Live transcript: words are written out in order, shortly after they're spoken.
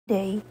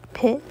day,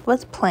 Pit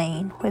was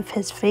playing with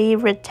his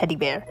favorite teddy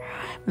bear,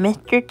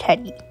 Mr.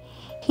 Teddy.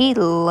 He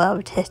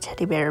loved his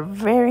teddy bear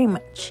very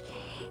much.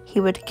 He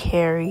would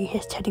carry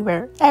his teddy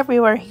bear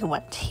everywhere he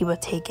went. He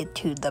would take it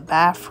to the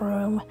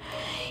bathroom.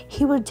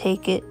 He would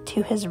take it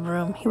to his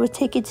room. He would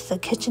take it to the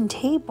kitchen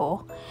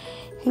table.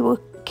 He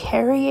would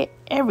carry it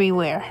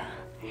everywhere.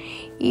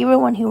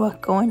 Even when he was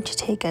going to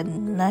take a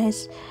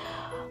nice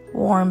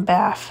warm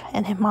bath,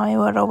 and his mommy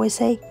would always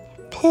say,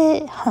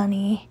 "Pit,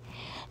 honey,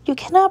 you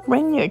cannot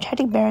bring your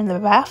teddy bear in the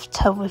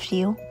bathtub with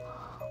you."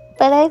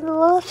 "But I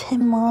love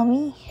him,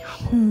 Mommy."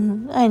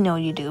 "I know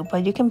you do,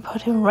 but you can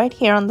put him right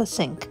here on the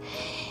sink,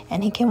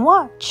 and he can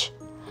watch."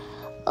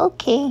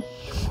 "Okay."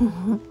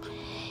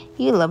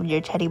 "You love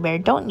your teddy bear,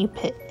 don't you,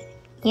 Pit?"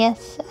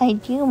 "Yes, I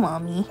do,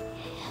 Mommy.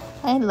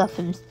 I love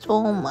him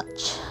so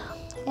much,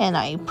 and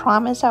I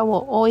promise I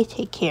will always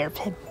take care of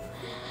him.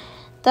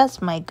 That's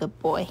my good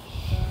boy."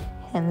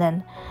 And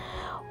then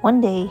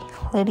one day,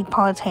 Lady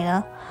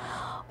Politina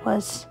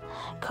was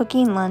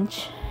cooking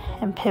lunch,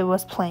 and Pit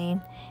was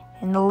playing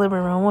in the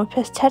living room with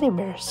his teddy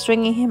bear,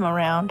 swinging him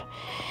around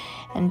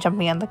and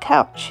jumping on the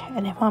couch.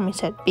 And his mommy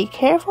said, "Be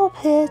careful,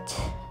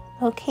 Pit."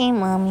 "Okay,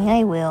 Mommy,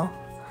 I will."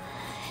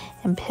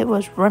 And Pit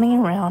was running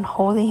around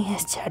holding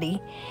his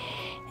teddy,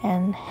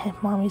 and his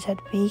mommy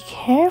said, "Be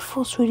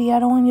careful, sweetie, I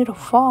don't want you to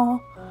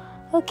fall."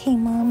 "Okay,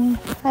 Mommy,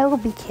 I will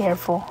be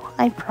careful,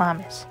 I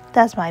promise.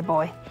 That's my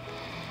boy.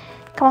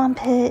 Come on,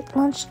 Pit,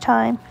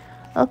 lunchtime."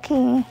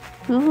 "Okay."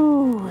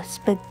 "Ooh,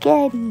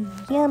 spaghetti,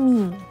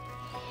 yummy."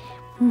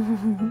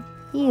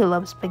 "You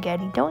love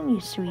spaghetti, don't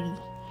you, sweetie?"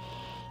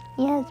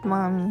 "Yes,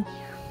 Mommy."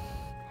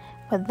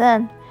 But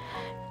then,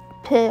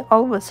 Pit,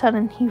 all of a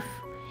sudden, he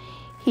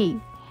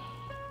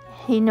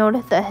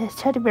noticed that his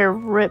teddy bear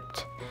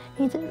ripped.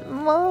 He said,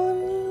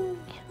 "Mommy,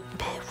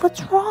 Pit,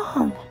 what's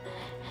wrong?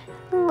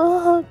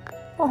 Look."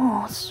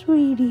 "Oh,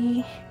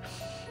 sweetie."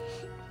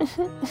 "It's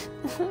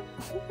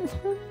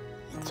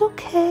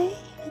okay.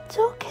 It's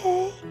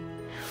okay."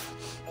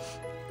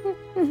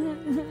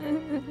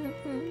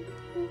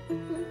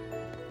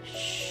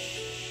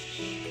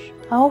 "Shh.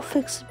 I'll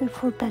fix it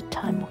before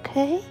bedtime,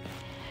 okay?"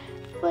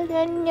 "But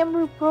I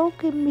never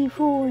broken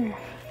before."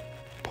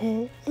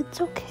 "Pit,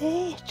 it's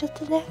okay. It's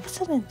just an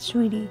accident,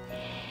 sweetie.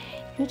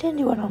 You didn't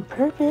do it on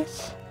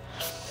purpose."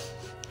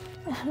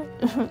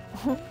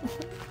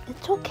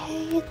 "It's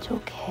okay. It's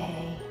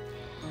okay.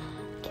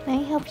 Can I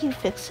help you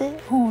fix it?"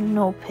 "Oh,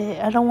 no,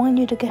 Pit. I don't want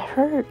you to get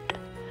hurt."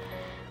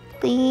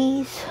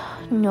 "Please."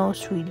 "No,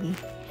 sweetie.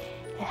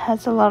 It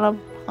has a lot of,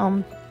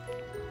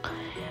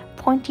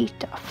 pointy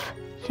stuff,"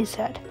 she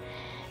said.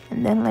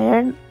 And then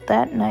later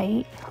that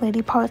night,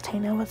 Lady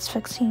Politina was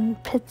fixing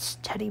Pit's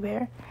teddy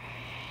bear.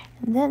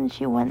 And then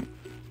she went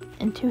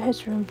into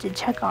his room to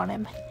check on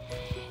him.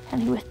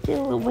 And he was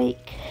still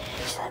awake.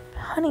 She said,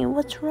 "Honey,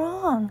 what's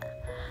wrong?"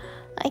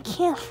 "I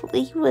can't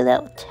sleep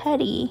without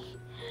Teddy."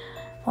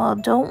 "Well,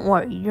 don't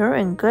worry. You're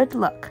in good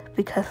luck,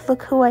 because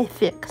look who I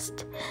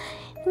fixed.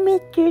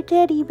 Mr.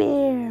 Teddy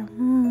Bear."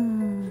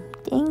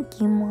 Thank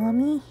you,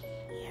 Mommy."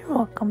 "You're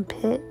welcome,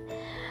 Pit.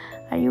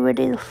 Are you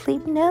ready to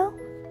sleep now?"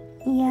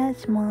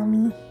 "Yes,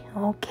 Mommy."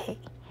 "Okay.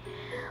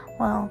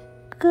 Well,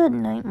 good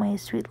night, my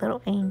sweet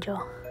little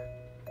angel."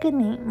 "Good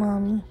night,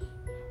 Mommy."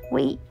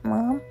 "Wait,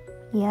 Mom."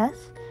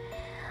 "Yes?"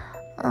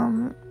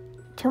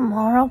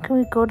 Tomorrow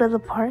can we go to the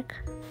park?"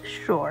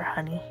 "Sure,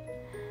 honey."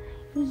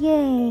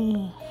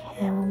 "Yay.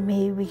 And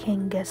maybe we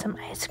can get some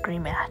ice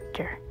cream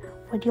after.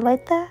 Would you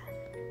like that?"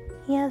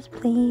 "Yes,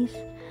 please."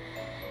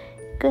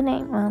 "Good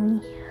night,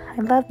 Mommy. I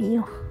love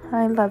you."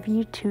 "I love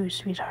you too,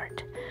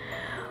 sweetheart.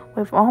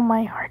 With all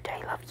my heart,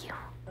 I love you."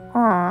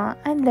 "Aw,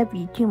 I love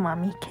you too,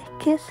 Mommy.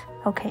 Kiss?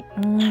 Okay.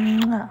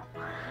 Mwah.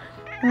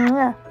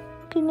 Mwah.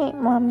 Good night,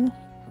 Mommy."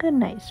 "Good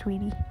night,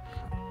 sweetie."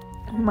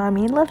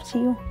 "Mommy loves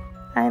you."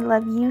 "I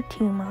love you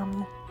too,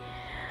 Mommy."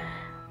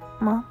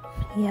 "Mom?"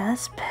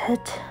 "Yes,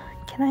 Pit.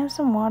 Can I have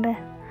some water?"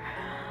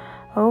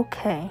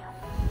 "Okay."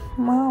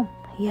 "Mom?"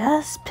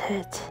 "Yes,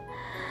 Pit.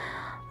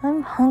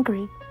 I'm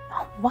hungry."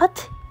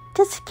 "What?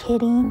 Just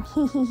kidding."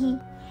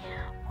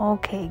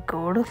 "Okay,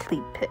 go to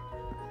sleep, Pit."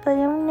 "But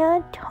I'm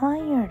not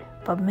tired."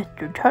 "But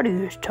Mr. Teddy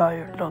is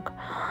tired, look."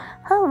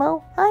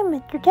 "Hello, I'm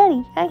Mr.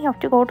 Teddy. I have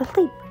to go to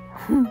sleep."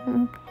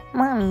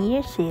 "Mommy,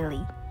 you're silly."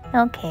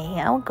 "Okay,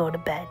 I'll go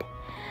to bed.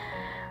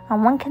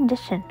 On one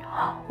condition."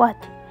 "What?"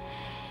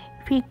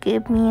 "If you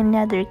give me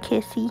another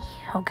kissy."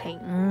 "Okay."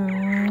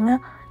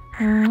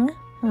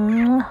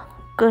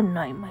 Good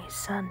night, my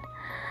son.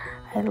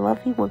 I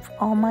love you with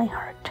all my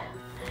heart.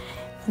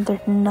 And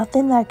there's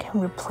nothing that can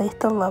replace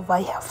the love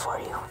I have for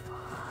you.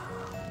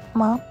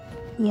 Mom?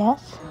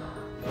 Yes?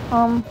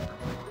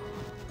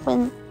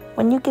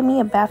 When you give me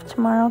a bath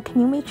tomorrow,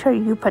 can you make sure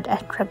you put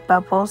extra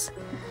bubbles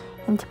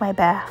into my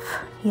bath?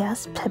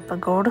 Yes, Pippa,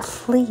 go to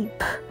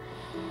sleep.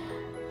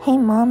 Hey,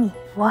 Mommy,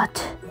 what?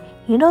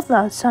 You know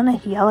the sun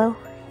is yellow?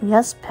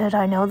 Yes, Pit,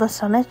 I know the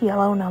sun is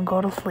yellow, now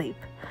go to sleep.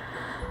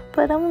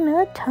 But I'm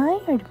not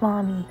tired,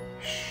 Mommy.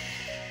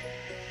 Shh.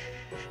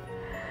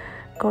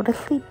 Go to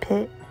sleep,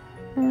 Pit.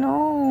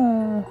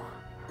 No.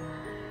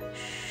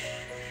 Shh.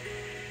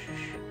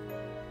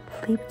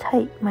 Sleep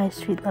tight, my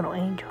sweet little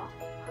angel.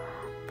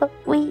 But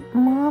wait,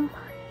 Mom.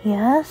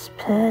 Yes,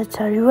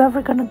 Pit, are you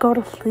ever gonna go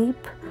to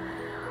sleep?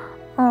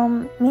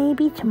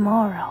 Maybe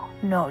tomorrow.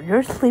 No,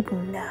 you're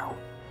sleeping now.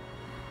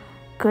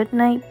 Good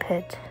night,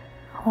 Pit.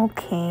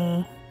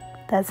 Okay.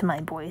 That's my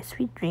boy.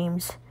 Sweet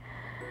dreams.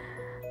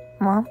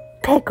 Mom,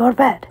 Pit, go to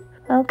bed.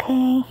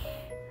 Okay.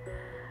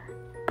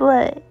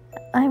 But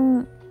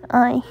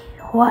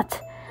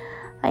what?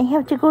 I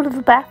have to go to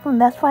the bathroom.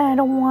 That's why I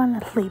don't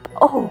want to sleep.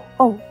 Oh,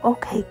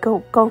 okay.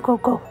 Go.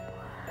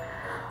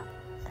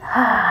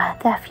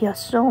 That feels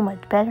so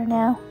much better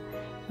now.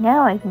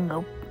 Now I can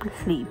go to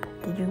sleep.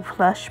 Did you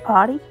flush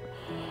potty?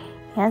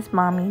 Yes,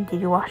 Mommy.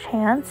 Did you wash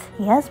hands?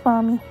 Yes,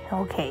 Mommy.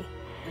 Okay.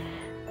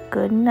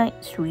 Good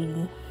night,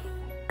 sweetie.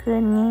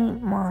 Good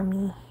night,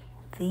 Mommy.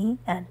 The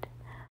end.